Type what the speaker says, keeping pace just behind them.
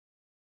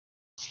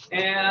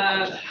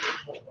And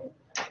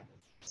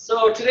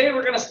so today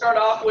we're going to start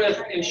off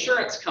with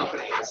insurance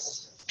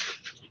companies.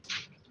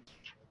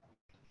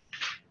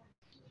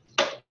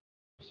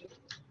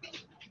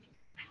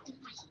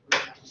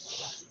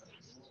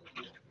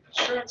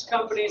 Insurance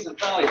companies and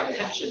probably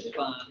pension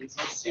funds.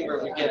 Let's see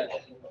where we get.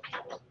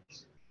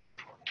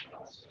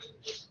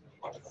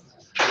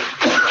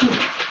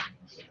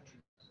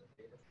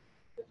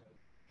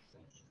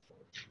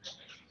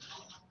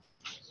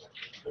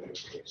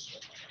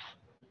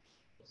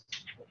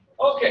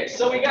 Okay,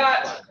 so we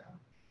got,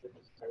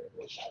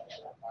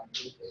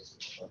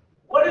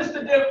 what are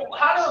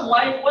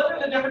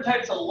the different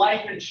types of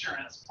life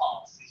insurance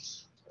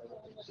policies?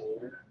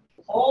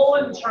 Whole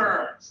and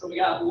term. So we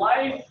got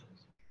life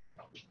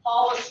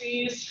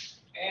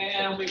policies,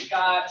 and we've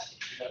got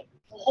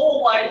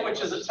whole life,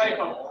 which is a type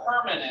of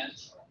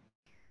permanent.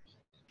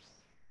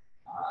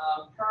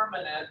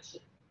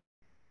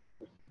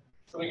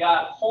 So we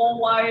got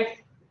whole life.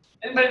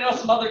 Anybody know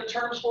some other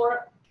terms for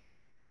it?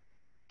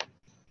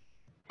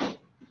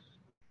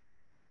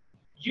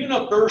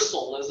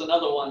 Universal is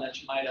another one that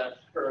you might have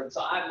heard.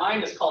 So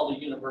mine is called a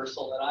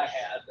universal that I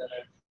had.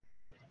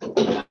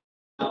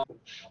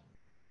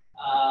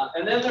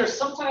 And then there's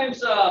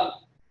sometimes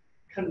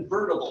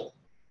convertible,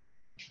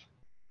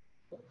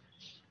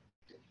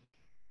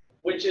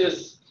 which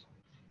is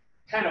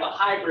kind of a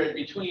hybrid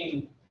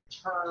between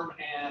term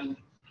and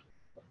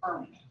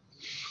permanent.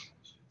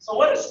 So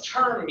what does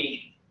term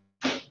mean?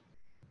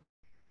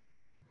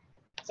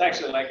 It's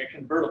actually like a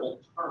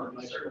convertible term.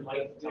 Maybe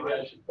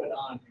I should put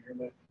on here,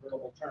 but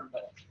convertible term.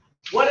 But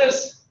what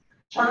is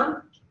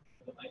term?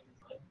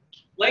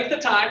 Length of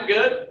time,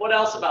 good. What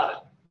else about it?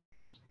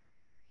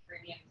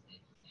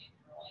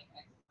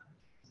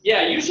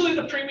 Yeah, usually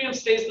the premium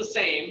stays the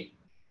same.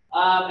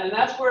 And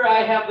that's where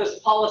I have this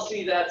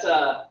policy that's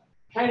a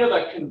kind of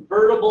a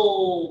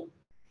convertible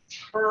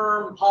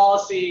term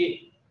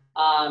policy.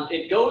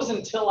 It goes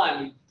until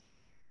I'm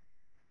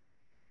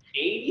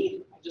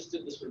 80. I just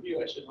did this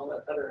review. I should know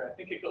that better. I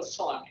think it goes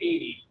till I'm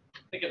 80. I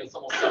think it's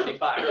almost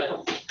 75.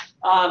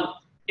 But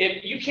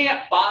if you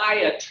can't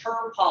buy a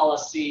term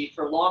policy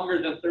for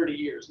longer than 30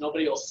 years,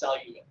 nobody will sell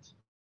you it.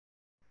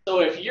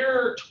 So if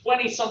you're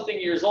 20-something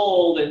years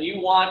old and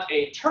you want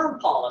a term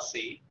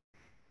policy,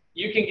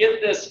 you can get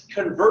this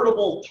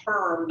convertible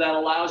term that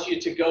allows you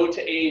to go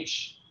to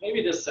age,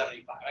 maybe this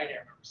 75, I can't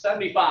remember,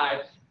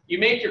 75. You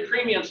make your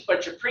premiums,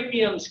 but your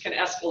premiums can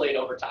escalate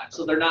over time,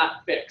 so they're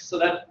not fixed. So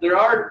that there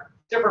are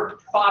different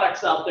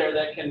products out there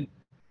that can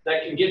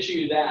get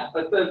you that.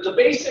 But the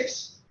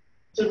basics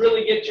to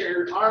really get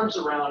your arms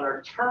around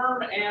are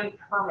term and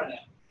permanent.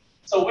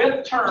 So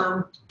with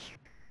term,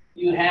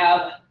 you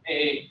have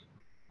a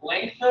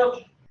length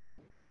of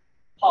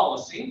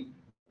policy.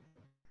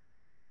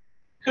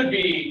 Could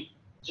be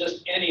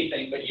just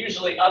anything, but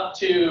usually up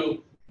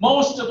to,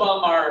 most of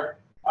them are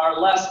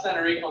less than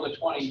or equal to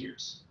 20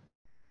 years.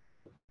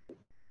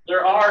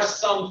 There are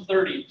some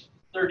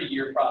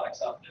 30-year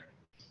products out there.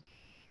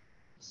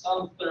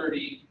 Some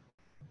 30,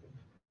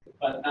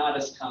 but not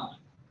as common.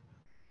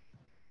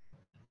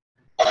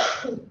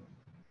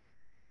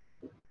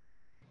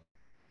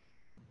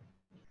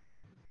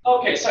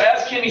 Okay, so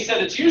as Kenny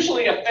said, it's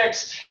usually a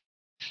fixed.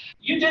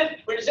 You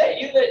did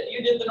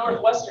the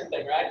Northwestern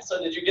thing, right?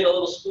 So did you get a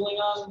little schooling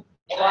on?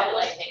 Yeah, I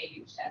like a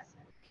huge test.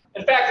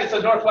 In fact, it's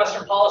a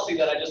Northwestern policy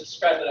that I just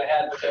described that I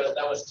had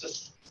that was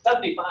just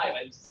 75.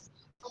 I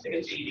think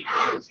it's 80.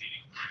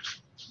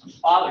 It's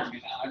bothering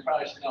me now. I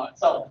probably should know it.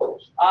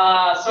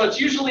 So it's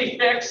usually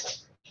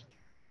fixed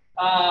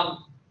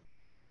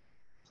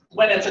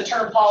when it's a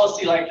term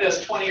policy like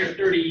this, 20 or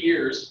 30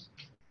 years.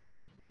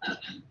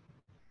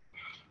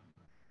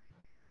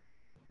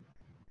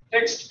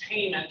 Fixed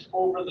payment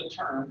over the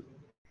term.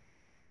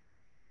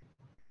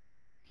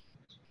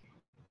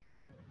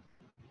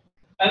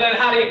 And then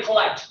how do you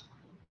collect?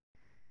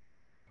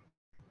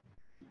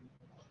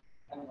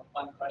 Kind of a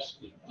fun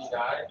question. You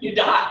die. You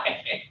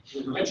die,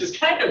 which is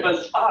kind of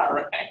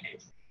bizarre,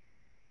 right?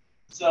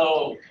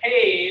 So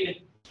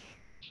paid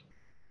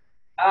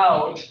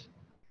out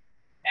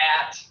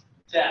at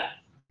death.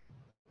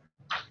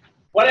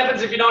 What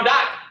happens if you don't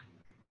die?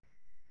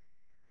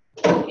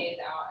 Pays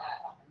out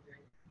at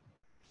 100.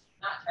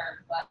 Not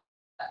term, but.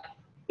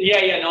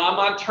 Yeah, no, I'm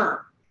on term.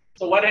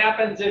 So what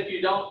happens if you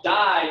don't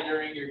die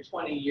during your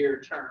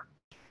 20-year term?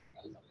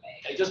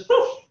 It just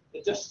poof,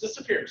 it just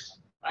disappears,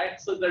 right?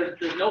 So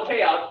there's no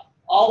payout.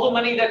 All the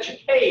money that you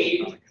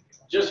paid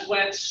just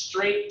went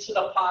straight to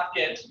the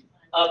pocket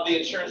of the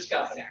insurance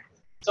company.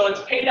 So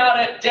it's paid out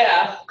at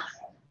death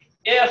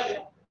if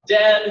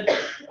dead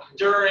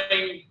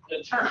during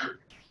the term.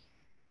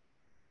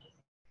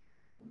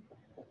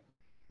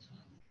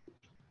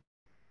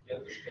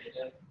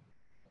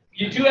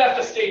 You do have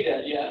to stay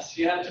dead, yes.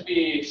 You have to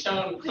be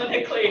shown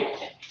clinically.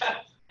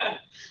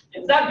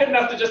 It's not good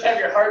enough to just have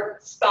your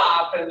heart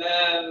stop and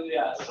then,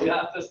 yes, you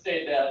have to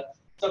stay dead.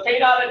 So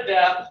paid out at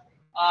death.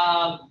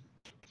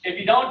 If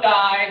you don't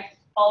die,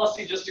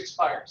 policy just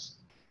expires.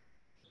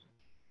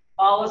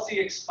 Policy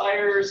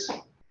expires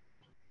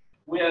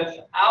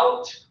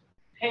without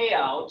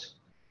payout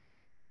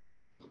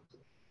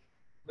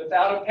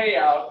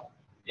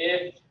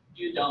if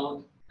you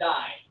don't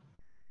die.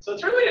 So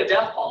it's really a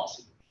death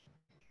policy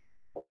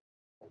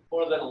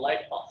more than a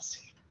life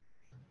policy.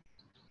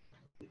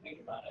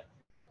 Think about it.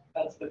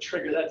 That's the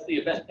trigger. That's the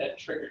event that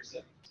triggers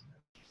it.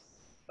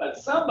 But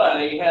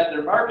somebody had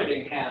their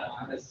marketing hat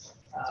on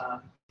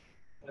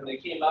when they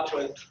came up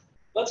with,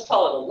 let's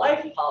call it a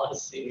life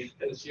policy,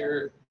 because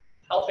you're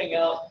helping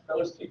out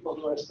those people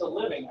who are still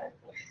living, I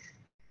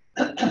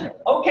think.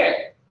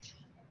 Okay.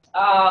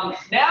 Now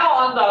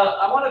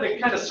I wanted to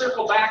kind of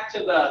circle back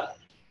to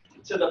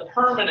the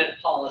permanent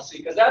policy,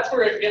 because that's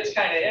where it gets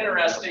kind of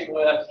interesting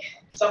with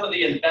some of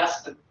the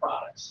investment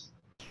products.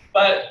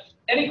 But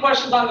any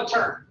questions on the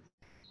term?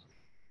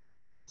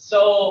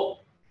 So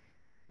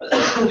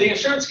the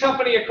insurance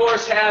company, of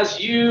course, has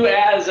you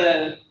as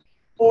a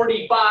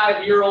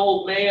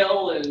 45-year-old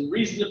male in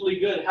reasonably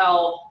good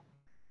health.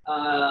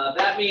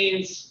 That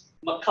means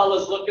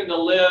McCullough's looking to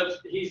live.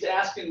 He's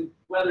asking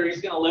whether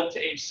he's going to live to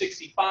age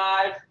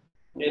 65.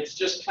 It's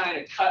just kind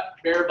of cut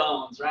bare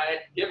bones, right?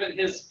 Given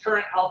his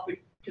current health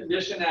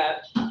condition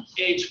at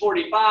age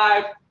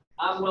 45,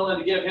 I'm willing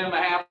to give him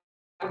a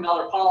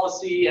 $500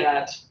 policy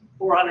at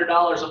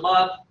 $400 a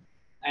month,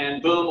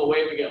 and boom,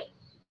 away we go.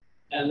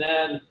 And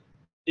then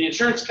the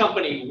insurance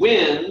company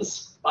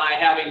wins by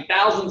having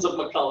thousands of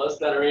McCulloughs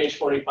that are age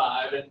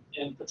 45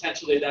 and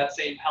potentially that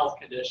same health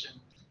condition.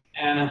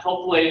 And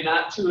hopefully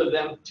not too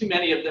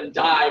many of them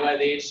die by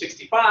the age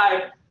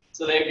 65.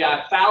 So they've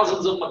got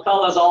thousands of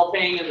McCulloughs all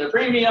paying in their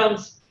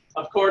premiums.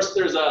 Of course,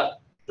 there's a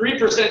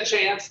 3%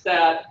 chance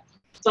that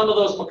some of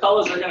those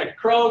McCulloughs are going to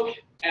croak,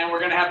 and we're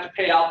going to have to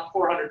pay out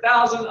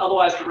 $400,000.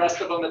 Otherwise, the rest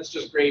of them, it's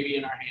just gravy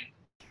in our hand.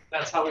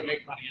 That's how we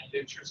make money at the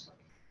insurance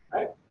company,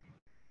 right?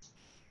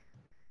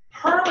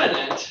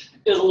 Permanent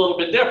is a little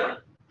bit different.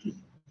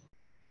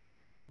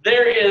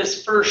 There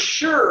is for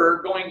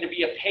sure going to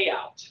be a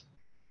payout.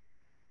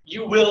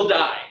 You will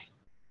die.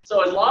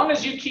 So as long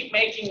as you keep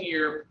making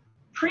your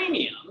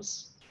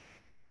premiums,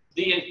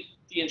 the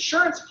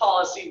insurance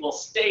policy will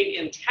stay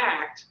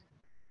intact,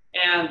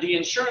 and the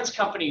insurance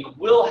company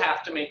will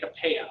have to make a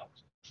payout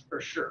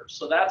for sure.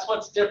 So that's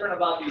what's different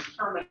about these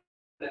permanent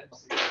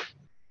policies.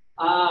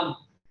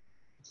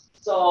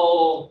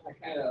 So I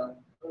kind of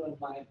ruined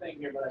my thing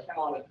here, but I kind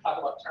of want to talk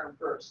about term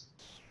first.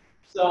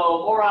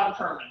 So more on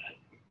permanent.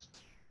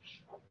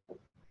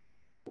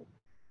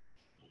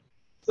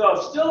 So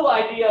still the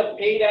idea of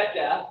paid at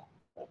death,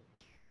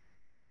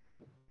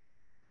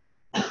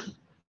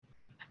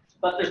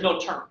 but there's no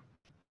term.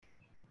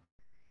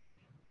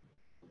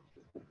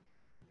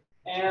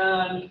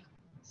 And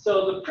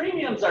so the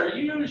premiums are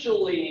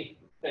usually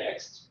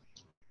fixed.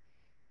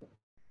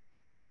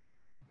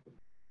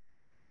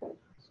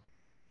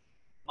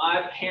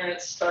 My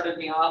parents started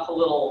me off a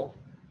little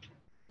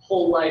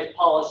whole life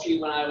policy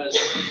when I was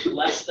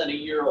less than a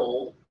year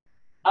old.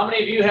 How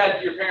many of you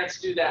had your parents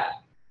do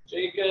that?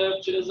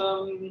 Jacob,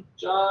 Chisholm,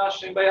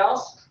 Josh, anybody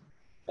else?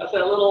 Got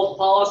that little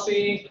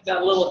policy,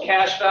 that little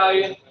cash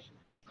value?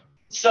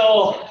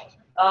 So,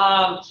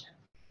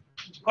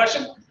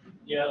 question?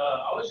 Yeah,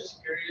 I was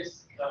just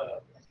curious.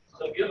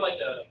 So if you have like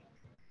a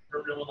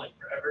permanent one, like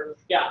forever,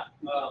 Yeah.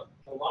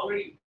 the longer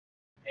you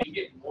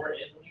get more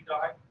in when you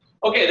die.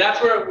 Okay,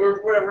 that's where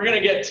we're going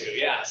to get to.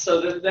 Yeah.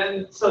 So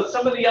so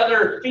some of the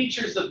other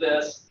features of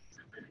this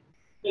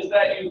is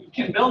that you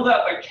can build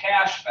up a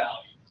cash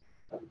value.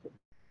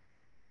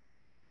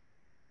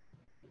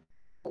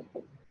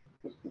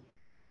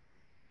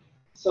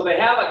 So they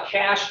have a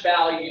cash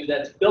value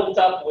that's built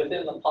up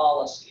within the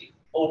policy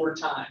over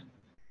time.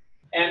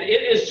 And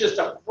it is just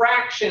a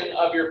fraction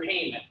of your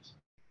payment.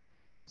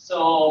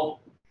 So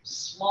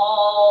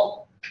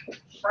small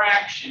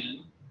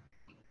fraction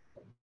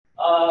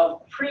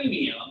of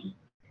premium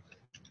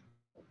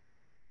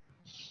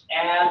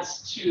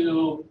adds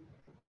to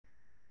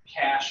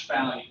cash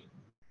value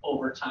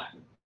over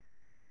time.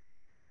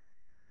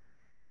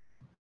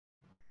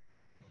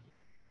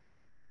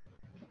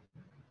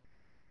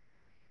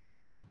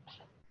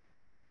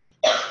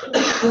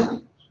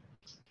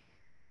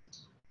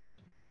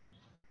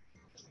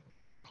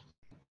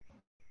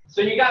 So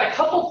you got a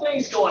couple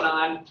things going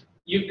on.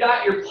 You've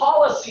got your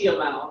policy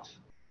amount.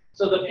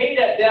 So the paid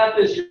at death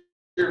is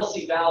your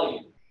policy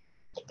value.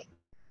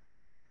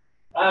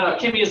 I don't know,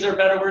 Kimmy, is there a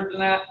better word than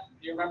that?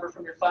 Do you remember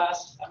from your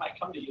class? I might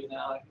come to you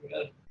now.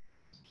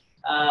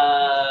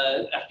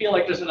 I feel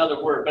like there's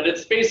another word, but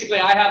it's basically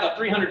I have a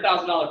 $300,000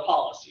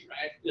 policy,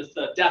 right? It's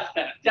the death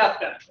benefit.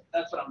 Death benefit.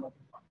 That's what I'm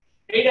looking for.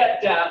 Paid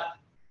at death,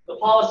 the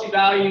policy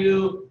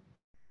value.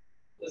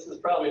 This is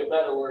probably a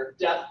better word.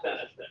 Death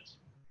benefit.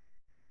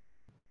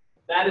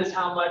 That is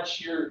how much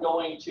you're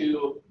going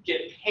to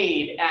get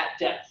paid at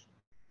death.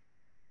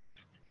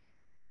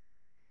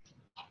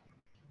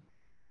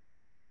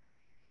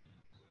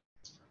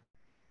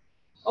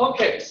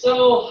 Okay,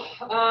 so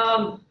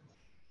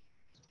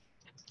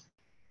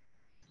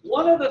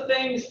one of the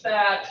things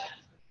that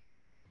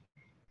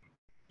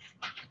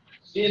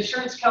the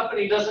insurance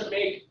company doesn't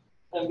make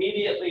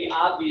immediately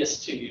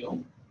obvious to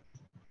you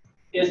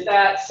is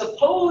that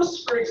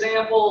suppose, for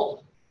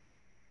example,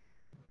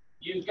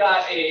 you've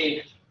got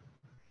a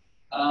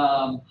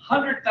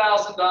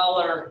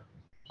 $100,000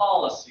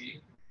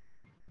 policy,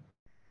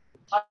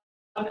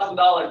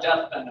 $100,000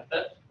 death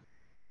benefit,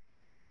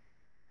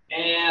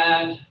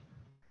 and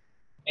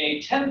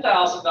a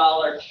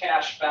 $10,000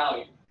 cash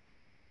value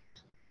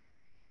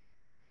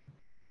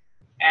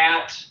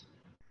at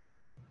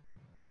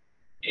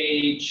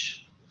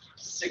age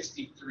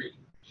 63.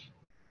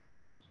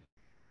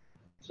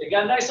 So you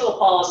got a nice little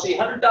policy,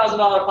 $100,000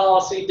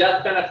 policy,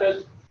 death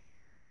benefit,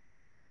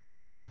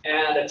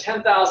 and a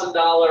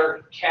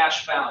 $10,000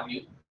 cash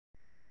value.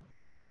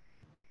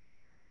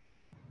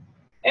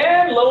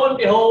 And lo and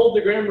behold,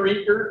 the Grim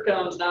Reaper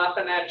comes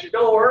knocking at your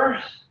door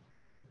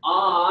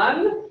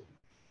on,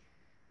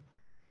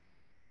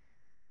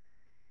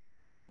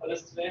 what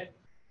is today?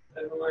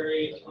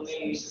 February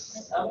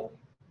 27th.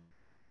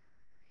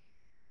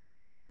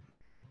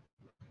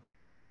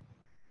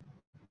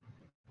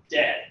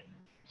 Dead.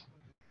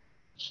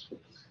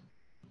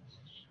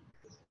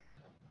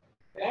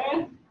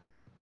 Okay.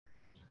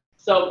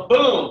 So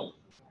boom.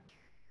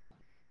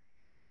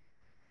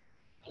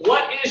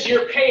 What is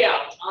your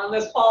payout on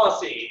this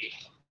policy?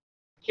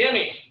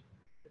 Kimmy,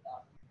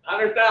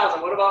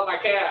 100,000. What about my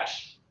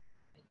cash?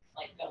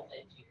 Like double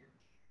edged here.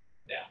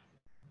 Yeah,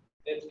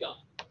 it's gone.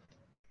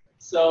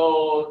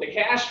 So the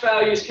cash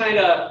value is kind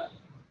of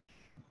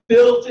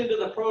built into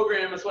the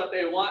program is what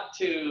they want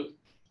to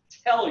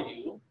tell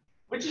you,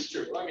 which is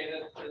true. I mean,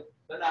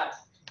 they're not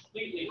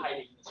completely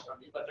hiding this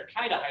from you, but they're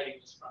kind of hiding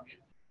this from you.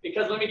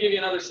 Because let me give you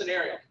another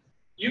scenario.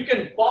 You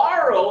can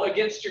borrow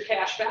against your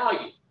cash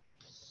value.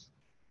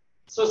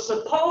 So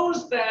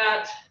suppose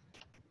that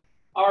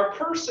our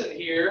person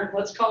here,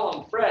 let's call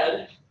him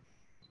Fred.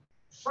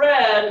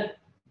 Fred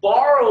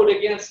borrowed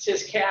against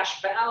his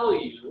cash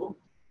value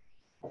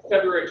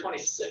February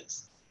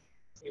 26th,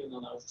 even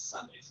though that was a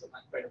Sunday, so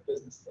not quite a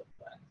business day.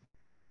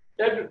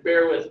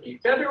 Bear with me.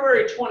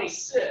 February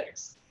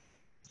 26th,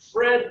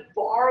 Fred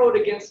borrowed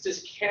against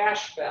his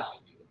cash value.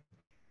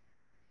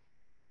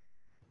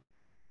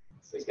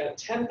 So he's got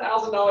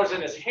 $10,000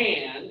 in his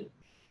hand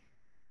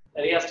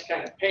that he has to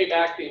kind of pay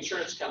back the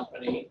insurance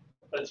company,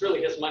 but it's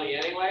really his money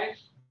anyway.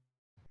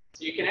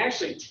 So you can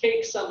actually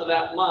take some of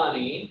that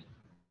money,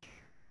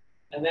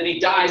 and then he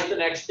dies the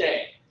next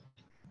day.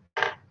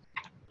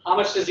 How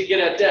much does he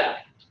get at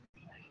death?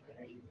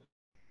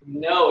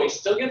 No, he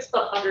still gets the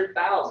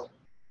 $100,000,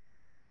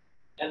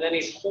 and then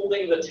he's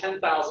holding the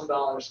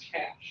 $10,000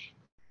 cash.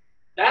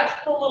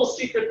 That's the little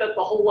secret that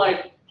the whole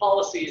life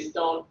policies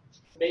don't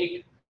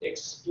make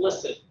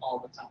explicit all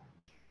the time.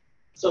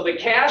 So the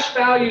cash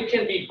value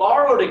can be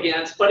borrowed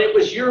against, but it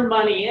was your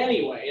money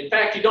anyway. In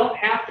fact, you don't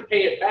have to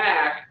pay it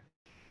back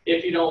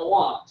if you don't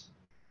want.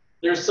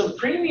 There's some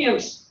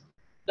premiums,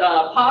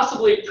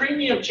 possibly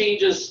premium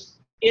changes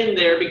in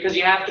there because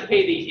you have to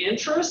pay the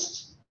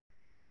interest.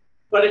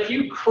 But if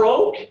you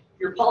croak,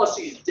 your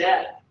policy is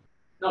dead.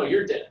 No,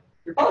 you're dead.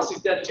 Your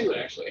policy's dead too,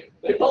 actually.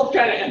 They both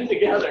kind of end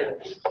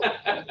together.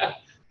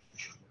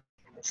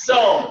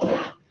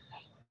 So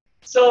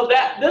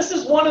this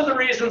is one of the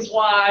reasons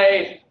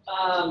why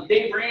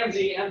Dave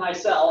Ramsey and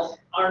myself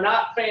are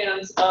not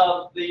fans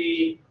of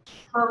the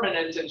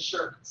permanent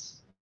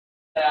insurance.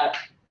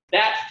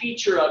 That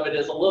feature of it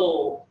is a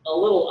little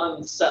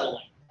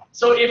unsettling.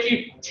 So if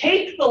you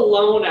take the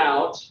loan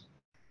out,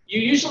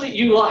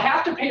 you will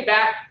have to pay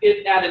back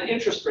it at an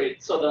interest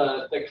rate.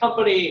 So the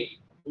company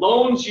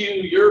loans you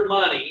your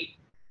money,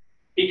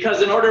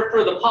 because in order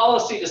for the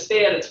policy to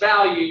stay at its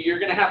value, you're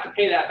going to have to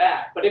pay that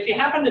back. But if you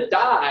happen to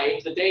die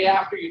the day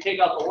after you take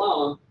out the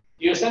loan,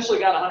 you essentially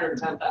got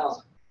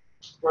 $110,000.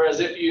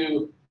 Whereas if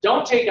you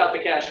don't take out the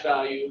cash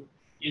value,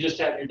 you just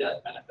have your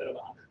death benefit of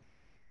 $100,000.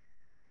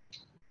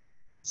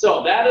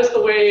 So that is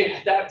the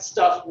way that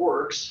stuff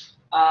works.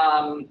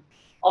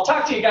 I'll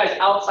talk to you guys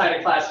outside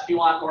of class if you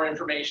want more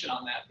information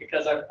on that,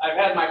 because I've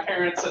had my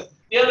parents. And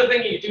the other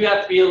thing you do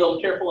have to be a little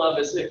careful of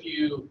is if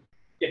you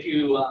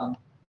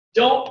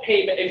don't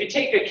pay, if you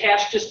take a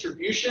cash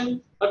distribution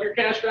of your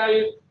cash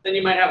value, then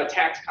you might have a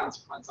tax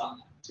consequence on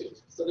that too.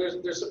 So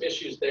there's some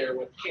issues there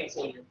with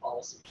canceling your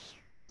policy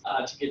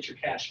to get your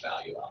cash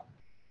value out.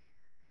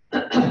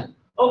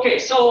 Okay,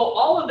 so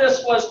all of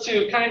this was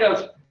to kind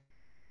of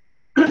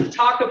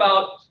talk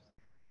about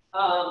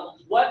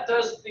what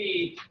does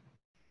the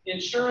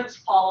insurance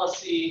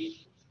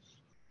policy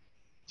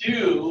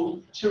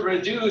do to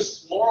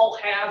reduce moral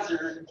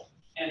hazard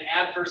and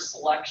adverse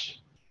selection.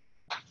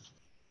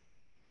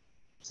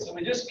 So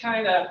we just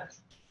kind of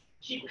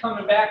keep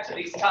coming back to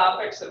these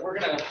topics, and we're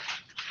going to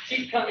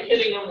keep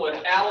hitting them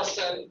with the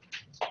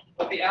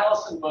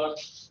Allison book.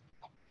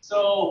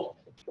 So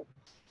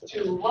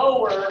to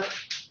lower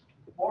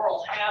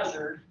moral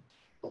hazard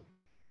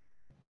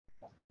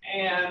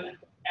and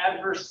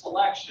adverse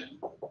selection,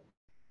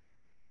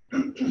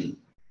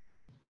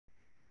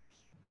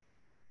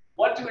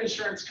 what do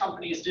insurance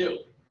companies do?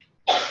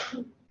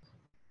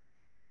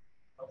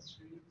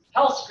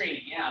 Health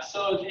screening, yeah.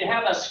 So you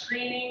have a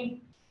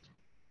screening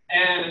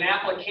and an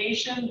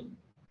application.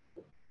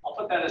 I'll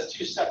put that as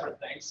two separate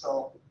things.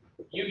 So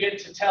you get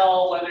to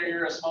tell whether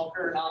you're a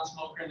smoker or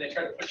non-smoker, and they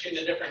try to put you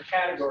into different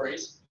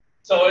categories.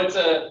 So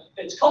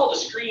it's called a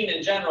screen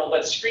in general,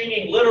 but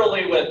screening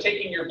literally with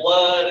taking your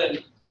blood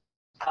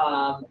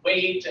and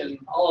weight and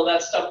all of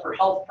that stuff for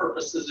health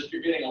purposes if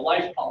you're getting a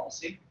life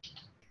policy.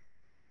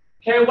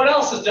 Okay, what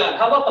else is done?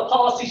 How about the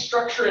policy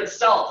structure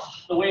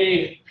itself, the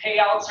way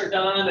payouts are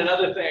done and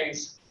other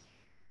things?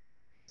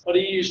 What do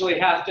you usually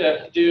have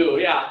to do?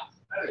 Yeah.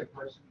 I had a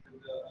question.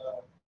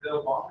 The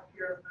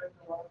Obamacare affect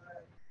a lot of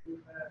that?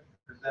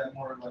 Or is that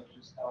more like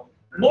just health?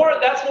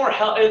 That's more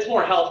health. It's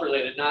more health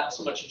related, not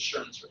so much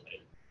insurance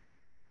related.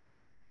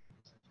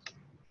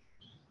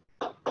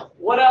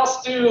 What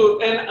else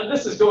and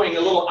this is going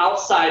a little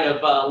outside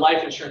of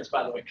life insurance,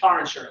 by the way, car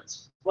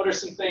insurance. What are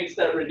some things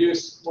that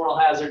reduce moral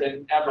hazard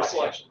and adverse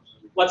selection?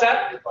 What's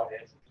that?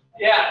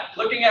 Yeah,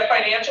 looking at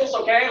financials,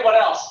 okay, what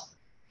else?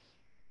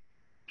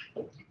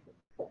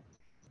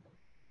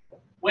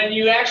 When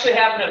you actually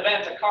have an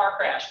event, a car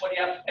crash, what do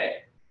you have to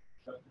pay?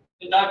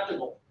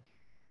 Deductible.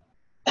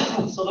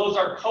 So those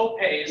are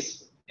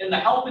co-pays. In the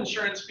health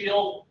insurance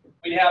field,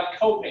 we have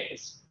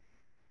co-pays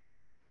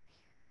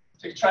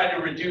to try to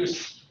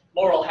reduce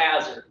moral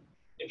hazard.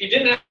 If you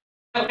didn't have,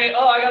 okay,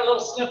 oh, I got a little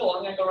sniffle,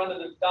 I'm gonna go run to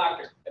the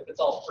doctor if it's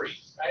all free,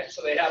 right?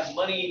 So they have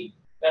money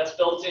that's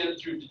built in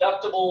through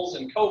deductibles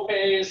and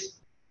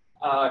co-pays.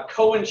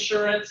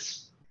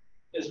 Co-insurance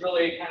is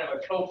really kind of a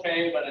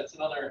co-pay, but it's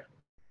another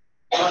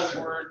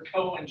buzzword,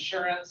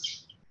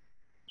 co-insurance.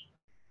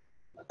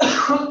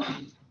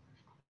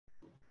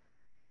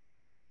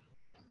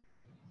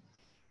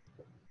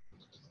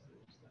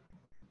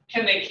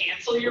 Can they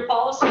cancel your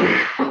policy?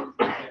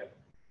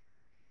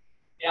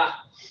 Yeah.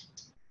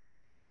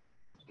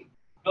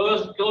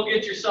 Go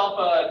get yourself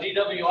a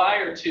DWI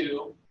or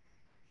two,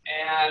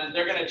 and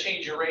they're going to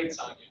change your rates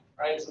on you,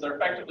 right? So they're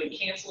effectively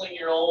canceling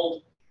your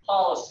old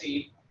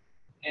policy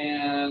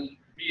and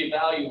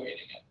reevaluating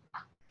it.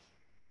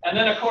 And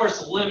then, of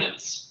course,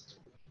 limits.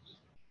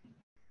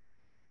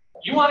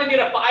 You want to get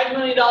a $5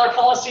 million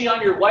policy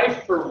on your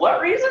wife for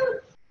what reason?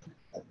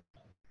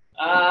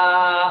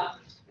 Yeah,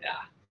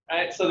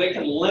 right? So they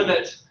can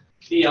limit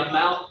the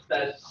amount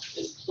that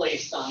is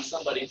placed on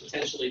somebody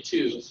potentially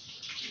too,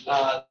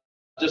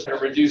 just to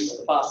reduce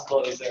the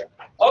possibilities there.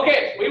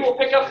 Okay, we will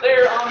pick up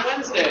there on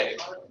Wednesday.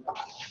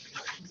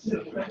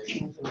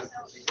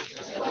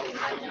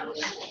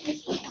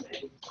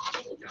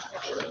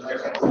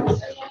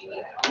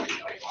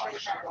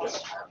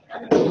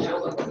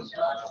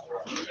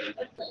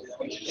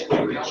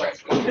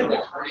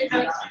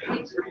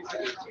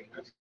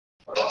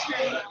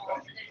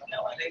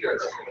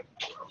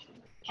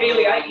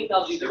 Kaylee, I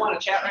emailed you. Do you want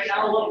to chat right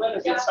now a little bit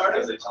or get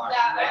started?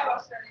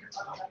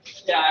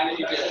 Yeah, I know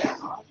you did.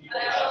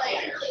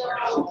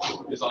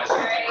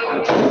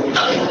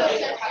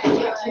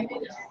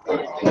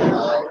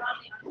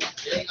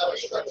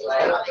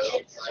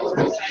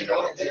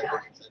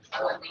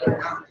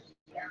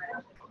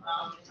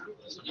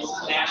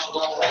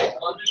 National.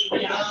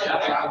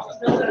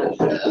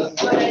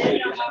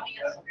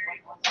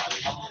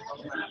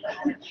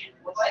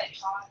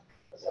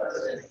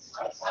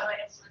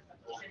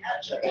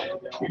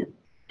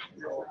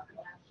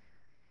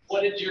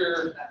 What did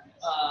your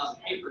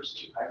papers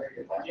do?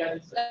 Yeah.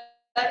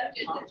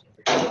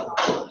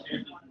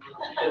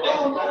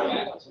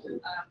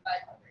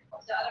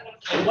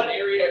 And what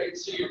area?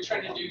 So you're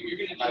trying to do? You're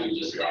going to do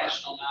just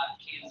national, not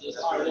Kansas.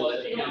 Or what?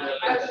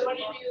 I was going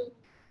to do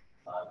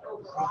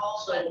overall,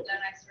 but then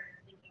I started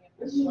thinking of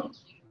this one to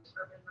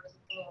urban versus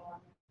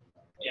rural.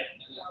 Yeah.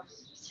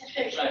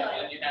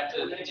 Right, and you have to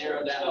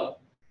narrow down.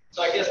 So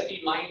I guess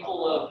be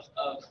mindful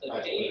of the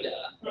data.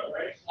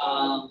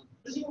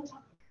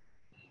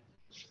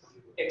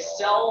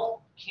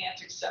 Excel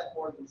can't accept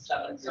more than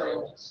 7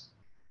 variables.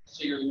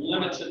 So you're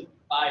limited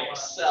by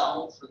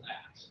Excel for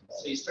that.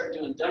 So you start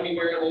doing dummy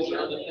variables or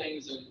other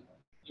things, and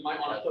you might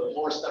want to put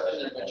more stuff in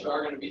there, but you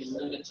are going to be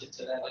limited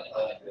to that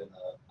anyway.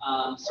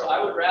 So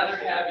I would rather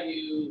have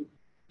you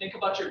think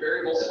about your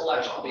variable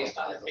selection based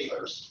on your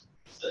papers.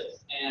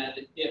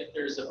 And if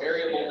there's a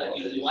variable that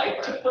you'd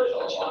like to put,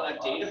 but you don't have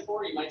data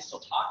for, you might still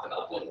talk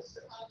about it.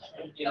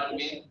 You know what I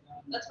mean?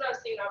 That's what I was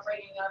thinking of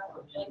bringing up,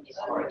 like the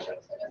other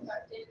things that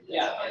affected.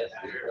 Yeah,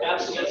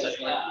 absolutely.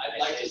 Yeah, I'd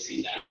like to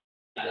see that.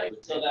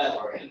 So that,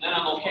 and then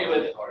I'm okay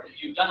with,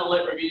 you've done a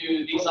lit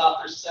review, these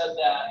authors said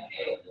that,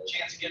 hey, the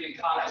chance of giving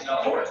comments,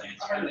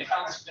 and they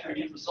found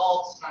significant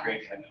results,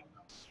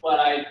 but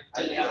I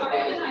didn't have a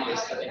data for my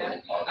study.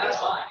 That's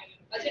fine.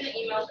 I was gonna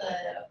email the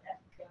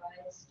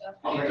FBI stuff.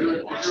 Oh,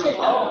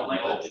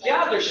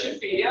 yeah, there should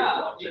be,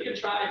 yeah. You could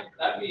try,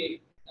 that'd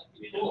be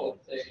cool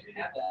if they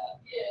had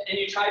that. Yeah. And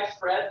you tried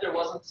Fred, there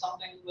wasn't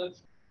something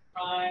with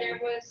crime? There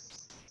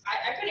was,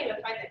 I couldn't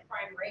even find the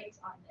crime rates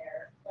on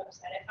their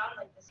website. I found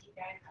like the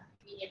CPI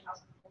median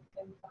household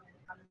income and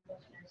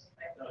unemployment.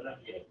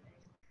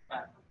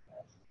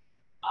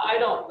 I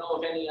don't know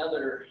of any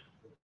other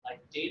like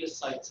data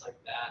sites like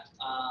that.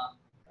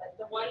 But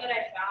the one that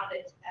I found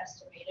is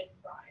estimated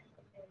crime.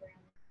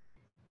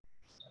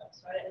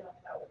 so I didn't know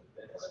if that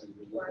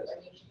would work, I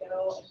need to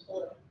go and pull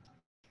them.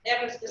 They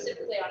have them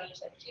specifically on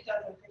each, like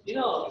 2015. You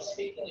know,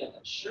 speaking of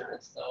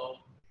insurance though,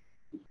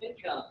 I think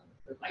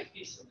there might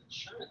be some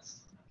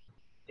insurance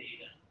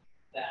data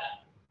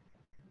that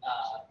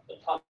the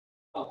pump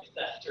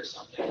theft or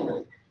something, you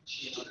know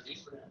what I mean?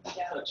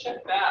 Yeah. So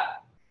check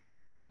that.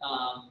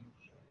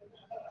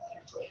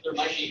 There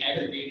might be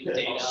aggregated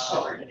data.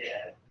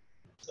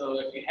 So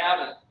if you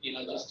haven't, you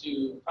know, just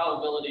do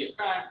probability of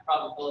crime,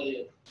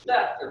 probability of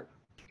theft, or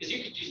because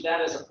you could use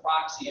that as a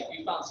proxy. If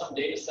you found some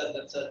data set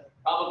that's a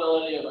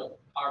probability of a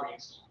car being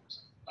stolen,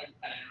 might be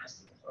kind of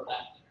interesting to throw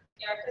that in there.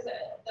 Yeah, because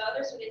the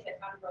other studies I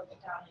found broke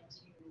it down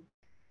into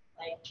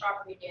like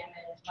property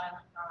damage,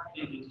 violent crime.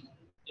 Mhm.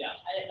 Yeah.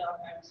 I didn't know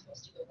if I was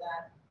supposed to go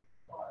that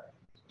or.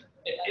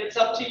 It's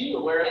up to you,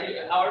 wherever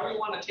however you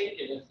want to take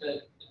it.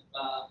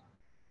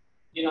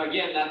 You know,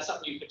 again, that's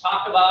something you could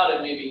talk about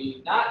and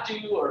maybe not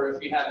do, or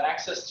if you have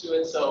access to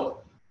it.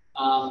 So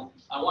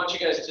I want you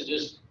guys to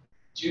just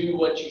do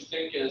what you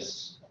think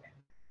is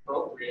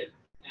appropriate.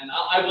 And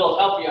I will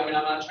help you. I mean,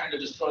 I'm not trying to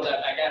just throw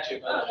that back at you,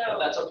 but Oh, no.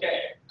 that's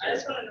okay. I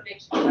just wanted to make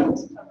sure I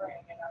was covering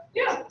enough.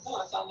 Yeah,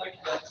 no, it sounds like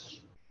that's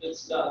good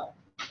stuff.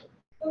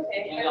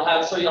 Okay. And you'll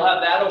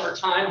have that over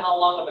time. How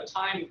long of a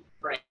time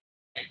frame?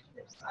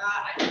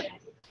 I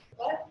can't.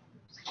 What?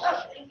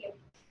 Oh, thank you.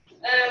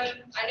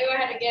 I knew I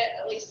had to get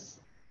at least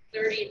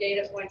 30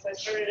 data points. I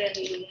started in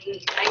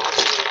 19,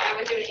 I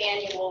was doing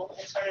annual.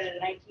 I started in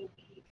 1980.